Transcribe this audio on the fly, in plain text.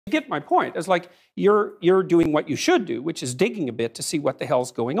get my point. It's like you're doing what you should do, which is digging a bit to see what the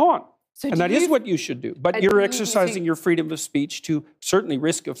hell's going on. So and that is what you should do. But you're exercising your freedom of speech to certainly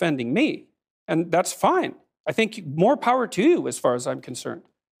risk offending me. And that's fine. I think more power to you as far as I'm concerned.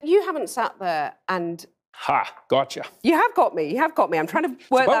 You haven't sat there and... Ha, gotcha. You have got me. You have got me. I'm trying to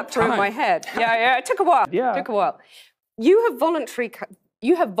work that through in my head. Yeah, it took a while. Yeah. It took a while. You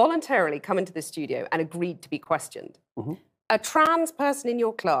have voluntarily come into the studio and agreed to be questioned. Mm-hmm. A trans person in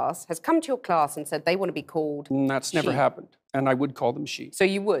your class has come to your class and said they want to be called That's never happened. And I would call them she. So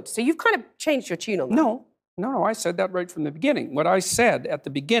you would. So you've kind of changed your tune on that. No, I said that right from the beginning. What I said at the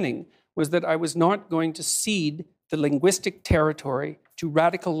beginning was that I was not going to cede the linguistic territory to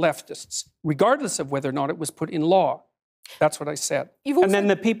radical leftists, regardless of whether or not it was put in law. That's what I said. And then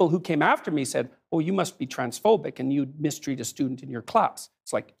the people who came after me said, oh, you must be transphobic and you'd mistreat a student in your class.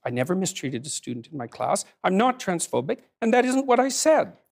 It's like, I never mistreated a student in my class. I'm not transphobic, and that isn't what I said.